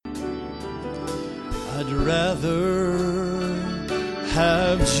I'd rather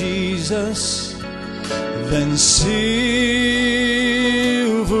have Jesus than silver,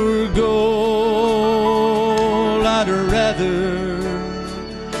 gold. I'd rather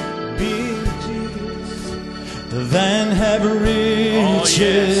be Jesus than have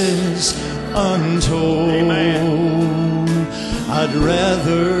riches untold. Amen. I'd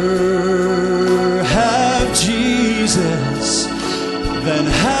rather have Jesus than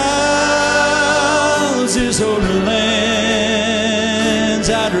houses or lands.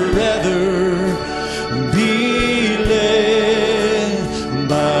 I'd rather be led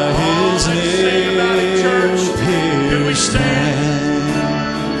by His nail-pierced hand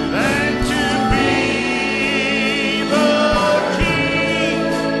than to be the king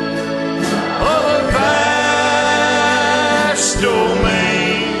of a vast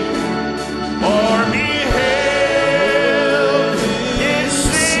domain, or be held in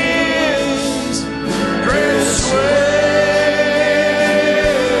sin's great sway.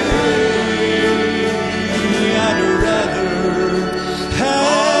 I'd rather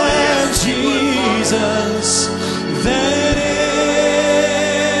have Jesus than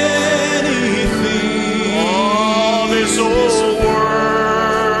anything. All this old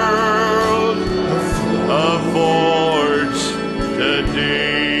world affords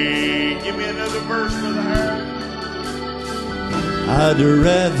today. Give me another verse, Brother Harry. I'd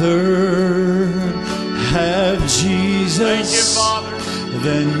rather have Thank you, Jesus Father.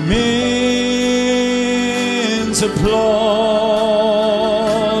 than men's applause.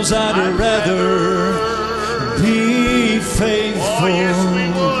 I'd rather be Oh, yes, we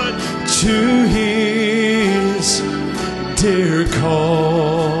faithful would. to His dear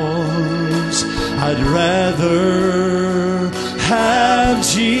cause. I'd rather have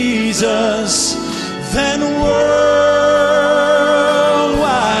Jesus than worldwide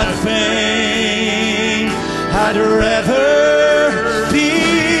fame. I'd rather